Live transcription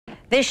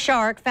This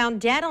shark found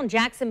dead on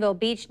Jacksonville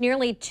Beach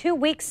nearly 2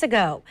 weeks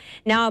ago.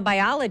 Now a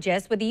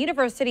biologist with the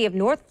University of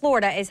North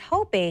Florida is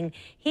hoping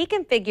he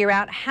can figure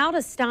out how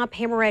to stop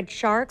hammerhead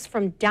sharks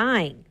from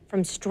dying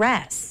from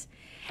stress.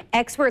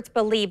 Experts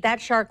believe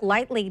that shark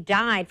likely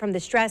died from the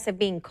stress of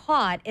being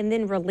caught and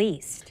then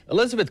released.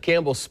 Elizabeth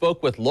Campbell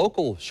spoke with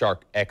local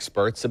shark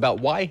experts about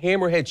why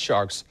hammerhead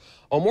sharks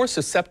are more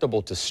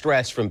susceptible to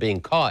stress from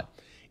being caught,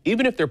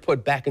 even if they're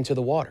put back into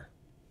the water.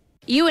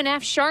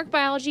 UNF shark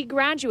biology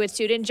graduate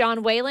student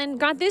John Whalen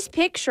got this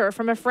picture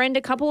from a friend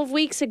a couple of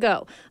weeks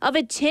ago of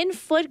a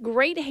 10-foot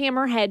great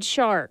hammerhead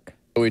shark.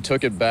 We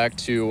took it back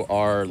to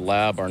our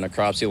lab, our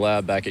necropsy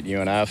lab back at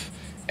UNF,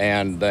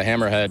 and the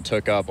hammerhead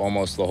took up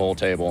almost the whole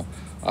table.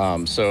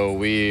 So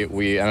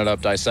we ended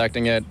up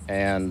dissecting it,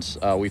 and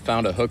we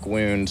found a hook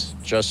wound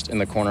just in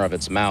the corner of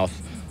its mouth.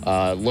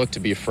 Looked to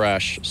be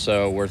fresh,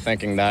 so we're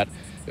thinking that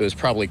it was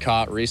probably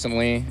caught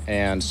recently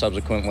and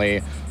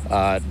subsequently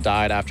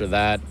died after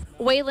that.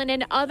 Whalen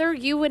and other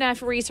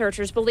UNF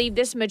researchers believe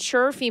this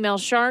mature female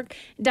shark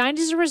died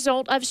as a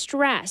result of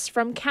stress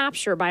from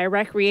capture by a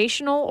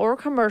recreational or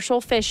commercial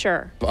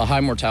fisher. A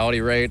high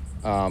mortality rate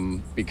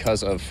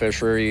because of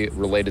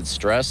fishery-related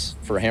stress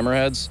for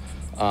hammerheads,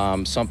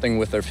 something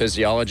with their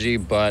physiology,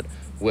 but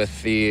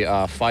with the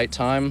fight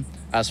time,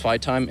 as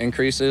fight time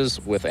increases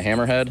with a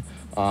hammerhead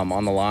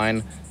on the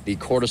line, the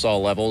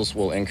cortisol levels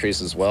will increase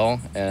as well.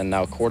 And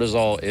now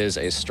cortisol is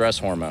a stress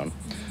hormone.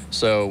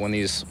 So when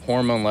these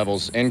hormone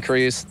levels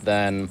increase,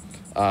 then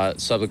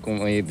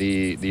subsequently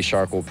the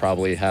shark will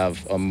probably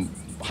have a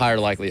higher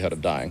likelihood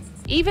of dying.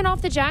 Even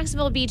off the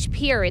Jacksonville Beach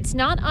pier, it's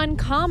not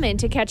uncommon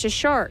to catch a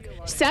shark,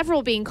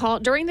 several being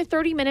caught during the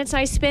 30 minutes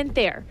I spent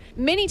there.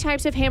 Many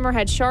types of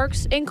hammerhead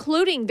sharks,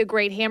 including the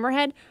great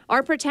hammerhead,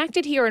 are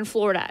protected here in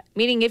Florida,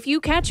 meaning if you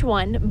catch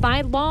one,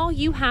 by law,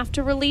 you have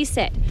to release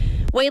it.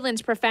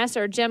 Whalen's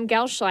professor, Jim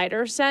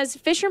Gelschleider, says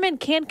fishermen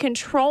can't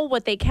control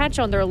what they catch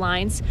on their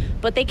lines,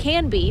 but they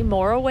can be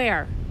more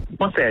aware.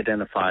 Once they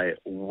identify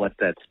what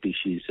that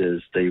species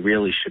is, they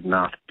really should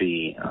not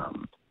be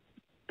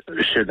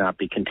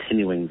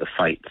continuing the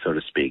fight, so to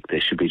speak. They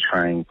should be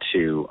trying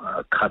to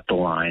cut the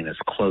line as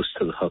close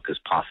to the hook as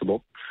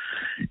possible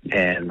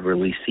and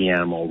release the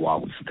animal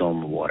while it's still in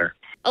the water.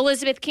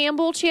 Elizabeth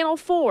Campbell, Channel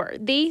 4,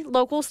 the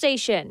local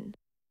station.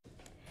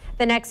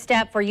 The next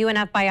step for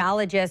UNF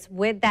biologists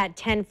with that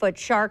 10-foot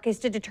shark is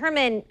to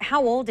determine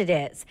how old it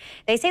is.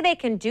 They say they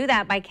can do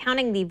that by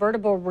counting the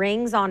vertebral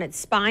rings on its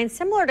spine,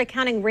 similar to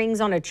counting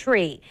rings on a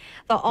tree.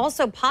 They'll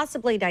also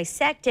possibly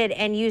dissect it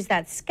and use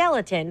that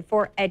skeleton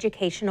for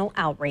educational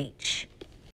outreach.